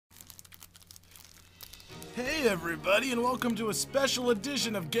Hey everybody, and welcome to a special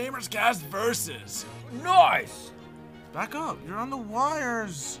edition of GamersCast Versus. Nice! Back up, you're on the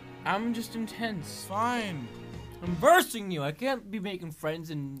wires. I'm just intense. Fine. I'm versing you. I can't be making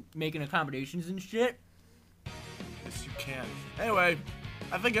friends and making accommodations and shit. Yes, you can. Anyway,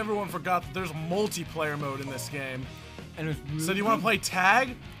 I think everyone forgot that there's a multiplayer mode in this game. And it's really So do you want to play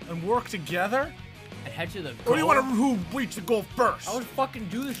tag and work together? and head to the Or do you want to goal? who reach the goal first? I would fucking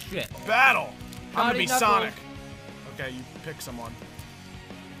do this shit. Battle! I'm gonna be Knuckles. Sonic. Okay, you pick someone.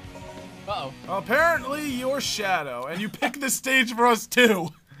 Uh-oh. Apparently, you're Shadow, and you pick the stage for us too.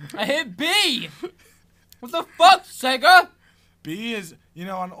 I hit B! What the fuck, Sega? B is, you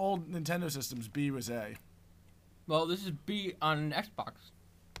know, on old Nintendo systems, B was A. Well, this is B on Xbox.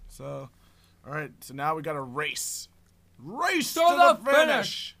 So, alright, so now we gotta race. Race To to the the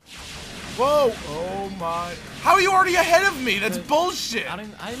finish! Whoa! Oh my. How are you already ahead of me? That's bullshit! I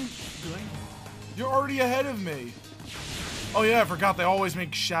didn't do anything. You're already ahead of me. Oh yeah, I forgot they always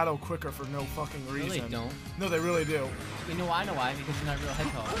make Shadow quicker for no fucking reason. No, they don't. No, they really do. You know why? I know why. Because you're not a real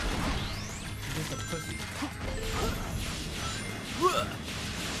Hedgehog. You're just a pussy.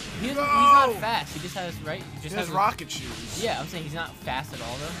 He's not fast. He just has, right? He has rocket shoes. Yeah, I'm saying he's not fast at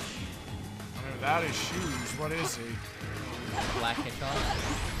all, though. I mean, without his shoes, what is he? Black Hedgehog.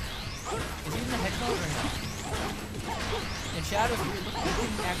 Is he even a hedgehog or not? In Shadows, you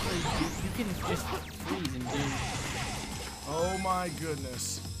can actually you can just freeze and do. Oh my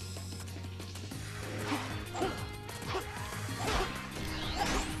goodness.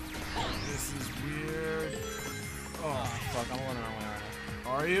 This is weird. Oh fuck! I'm going the wrong way right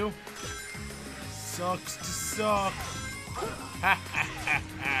now. Are you? Sucks to suck. Ha ha ha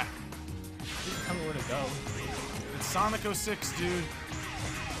ha. Just tell me where to go. It's Sonic 06, dude.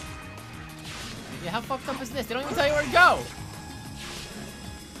 Yeah, how fucked up is this? They don't even tell you where to go.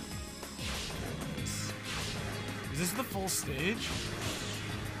 Is this the full stage?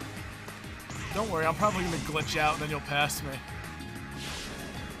 Don't worry, I'm probably gonna glitch out and then you'll pass me.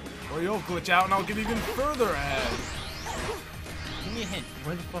 Or you'll glitch out and I'll get even further ahead. Give me a hint.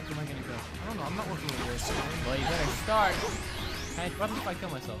 Where the fuck am I gonna go? I don't know, I'm not looking at this. Well, you better start. What if I kill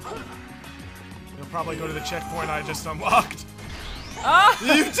myself? You'll probably go to the checkpoint I just unlocked. Ah!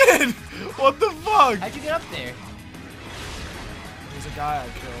 You did! What the fuck? How'd you get up there? There's a guy I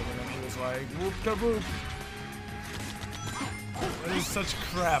killed and then he was like, whoop da whoop. That is such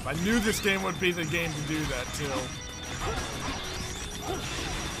crap. I knew this game would be the game to do that too.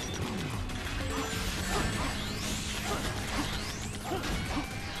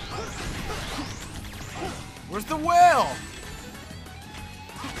 Where's the whale?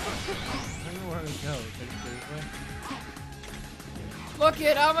 I don't know where to go. Look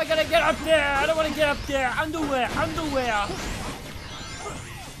it! How am I gonna get up there? I don't want to get up there. Underwear, underwear.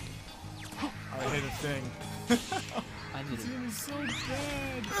 I hit a thing. I did it. It was so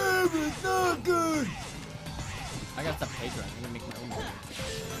bad. It's not good. I gotta stop plagiarizing. I'm gonna make my own movie.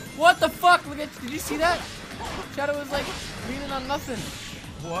 What the fuck? Look at. Did you see that? Shadow was like leaning on nothing.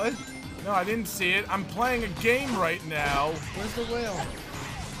 What? No, I didn't see it. I'm playing a game right now. Where's the whale?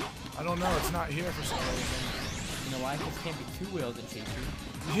 I don't know. It's not here for some reason. You know why? Because it can't be two whales that chase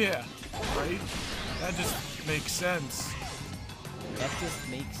you. Yeah, right? That just makes sense. That just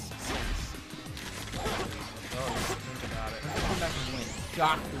makes sense. Oh, just think about it. Let's come back and win.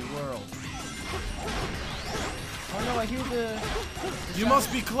 Shock the world. Oh no, I hear the You must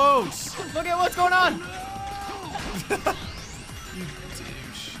be close. Look at what's going on! You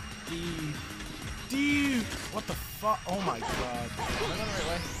douche. Dude. What the fuck? Oh my god. Am I going the right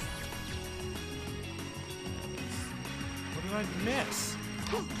way? What did I miss?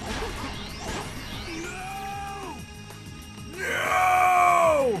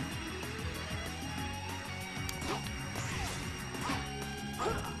 No!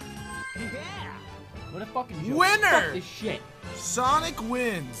 What a fucking joke. Winner! Fuck this shit. Sonic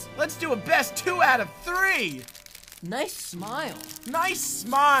wins. Let's do a best 2 out of 3. Nice smile. Nice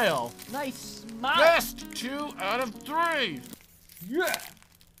smile. Nice smile. Best 2 out of 3. Yeah.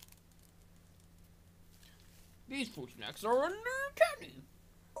 These fruit snacks are under candy.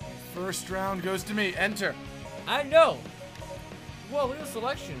 First round goes to me. Enter. I know. Whoa, look at the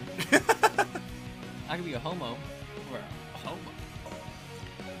selection. I could be a homo. Or a homo.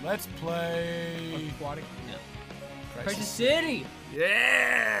 Let's play. Aquatic? No. Crisis Crisis City!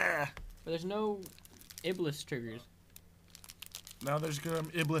 Yeah. But there's no Iblis triggers. Now there's good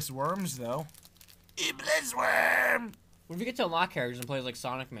Iblis worms though. Iblis worm. What if you get to unlock characters and play like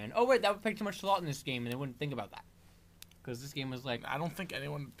Sonic Man? Oh wait, that would take too much thought in this game and they wouldn't think about that. Because this game was like... I don't think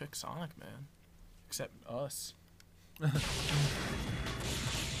anyone would pick Sonic Man. Except us.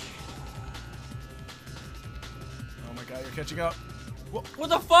 Okay, you're catching up. What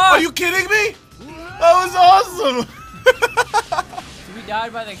the fuck? Are you kidding me? That was awesome. So we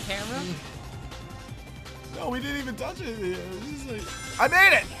died by the camera? No, we didn't even touch it. This is like, I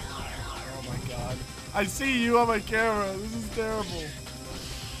made it. Oh my god. I see you on my camera. This is terrible.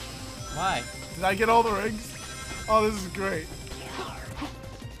 Why? Did I get all the rings? Oh, this is great.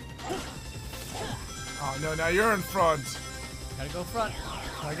 Oh no, now you're in front. Gotta go front.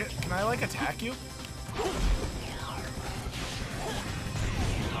 Can I like attack you?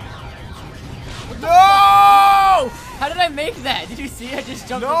 No! How did I make that? Did you see? I just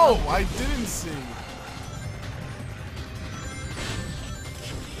jumped. No, I didn't see.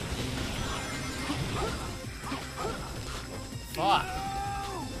 Fuck.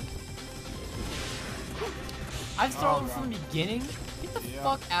 I've thrown from the beginning. Get the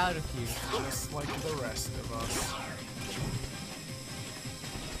fuck out of here. Just like the rest of us.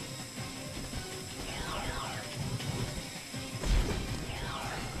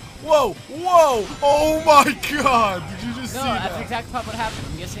 Whoa! Whoa! Oh my god! Did you just see that? No, that's exactly what happened.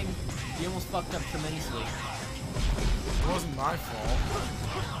 I'm guessing you almost fucked up tremendously. It wasn't my fault.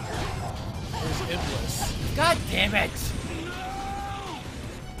 It was Iblis. God damn it!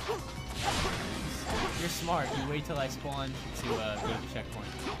 You're smart. You wait till I spawn to go to the checkpoint.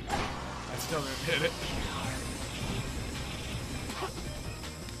 I still didn't hit it.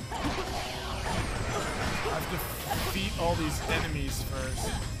 I have to defeat all these enemies first.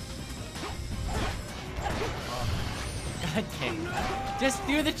 God damn it. Just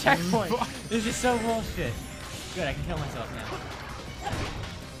do the checkpoint. This is so bullshit. Good, I can kill myself now.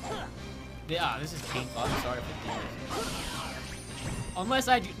 Yeah, this is painful. I'm sorry for doing this. Unless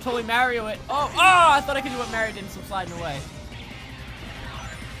I totally Mario it. Oh, I thought I could do what Mario did and some sliding away.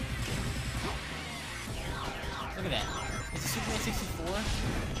 Look at that. Is it Superman 64?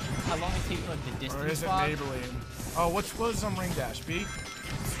 How long it takes like the distance? Or is it fog? Maybelline? Oh, which was ring dash? B?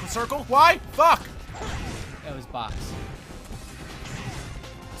 Circle? Y? Fuck! That was box.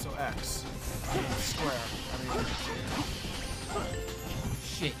 So X. I mean square. I mean...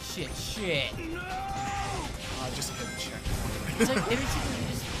 Shit. I just hit the checkpoint. It's like every time you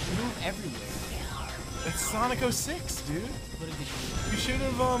just move everywhere. It's Sonic 06, dude. What did you do? You should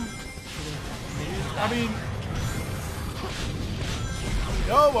have, I mean...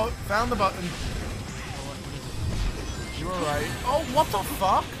 Oh, well, found the button. You were right. Oh, what the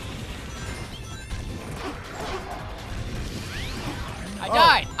fuck? I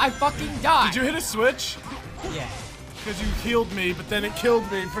died! I fucking died! Did you hit a switch? Yeah. Because you healed me, but then it killed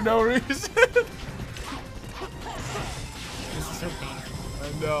me for no reason. This is so painful. I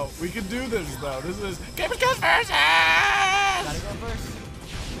know. We can do this, though. This is GamersCast versus! Gotta go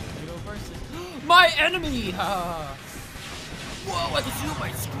first. My enemy! Whoa, I can see on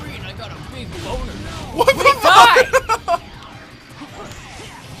my screen. I got a big boner now. What the Die! fuck?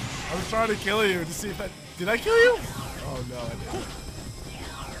 I was trying to kill you to see if that... Did I kill you? Oh, no, I didn't.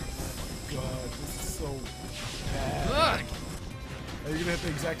 God, this is so bad. Look! Are you gonna hit the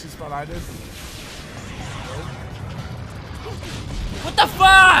exact same spot I did? What the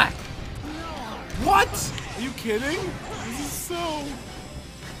fuck? What? Are you kidding? This is so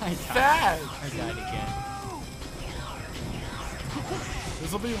bad. I died again.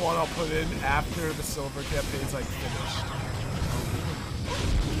 This will be one I'll put in after the silver campaign's like finished.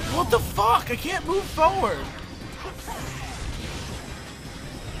 What the fuck? I can't move forward.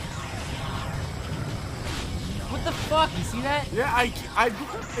 What the fuck? You see that? Yeah, I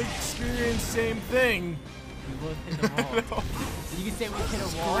experienced same thing. We both hit the wall. You can say we hit a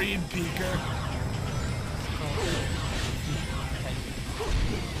wall. Green beaker.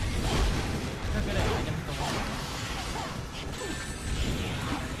 Look at it. I never hit the wall.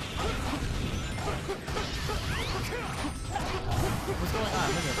 What's going on?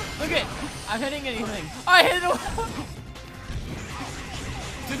 Look at it. I'm hitting anything. I hit it.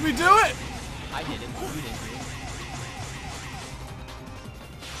 Did we do it? I did it. You didn't do it.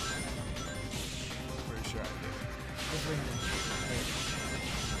 Pretty sure I did.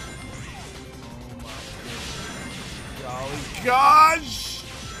 Oh my golly gosh!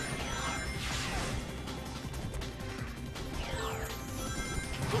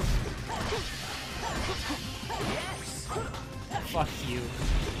 Fuck you.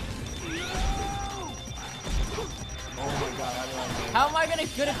 Oh my god, how do I do it? How am I gonna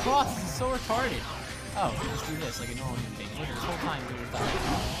get across? This is so retarded. Oh, let's do this like a normal human being. Look at this whole time we were dying.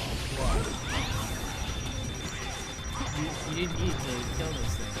 What? You didn't need to kill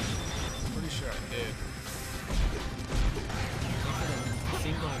this thing. I'm pretty sure I did. Look for the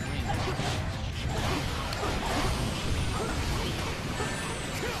single ring.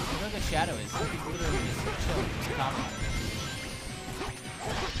 good Shadow is. He could literally just chill with combat.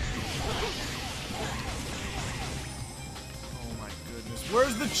 Oh my goodness.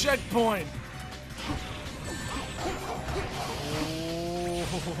 Where's the checkpoint?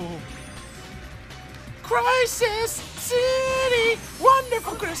 Oh. Crisis City!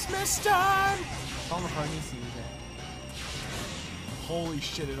 Wonderful Christmas time! Paul McCartney sees that. Holy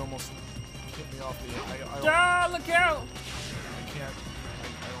shit, it almost hit me off the edge. Look out! I can't.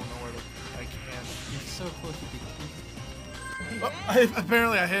 I don't know where to. I can't. You're so close to being Oh,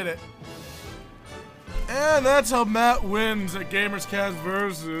 apparently I hit it. And that's how Matt wins at GamersCast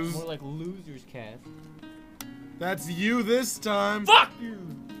versus. more like Losers Cast. That's you this time. Fuck you!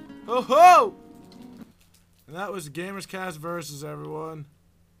 Ho ho! And that was GamersCast versus everyone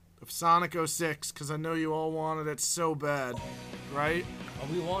of Sonic 06, because I know you all wanted it so bad, right? Oh,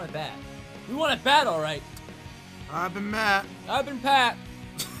 we want it bad. We want it bad, alright. I've been Matt. I've been Pat.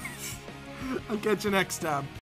 I'll catch you next time.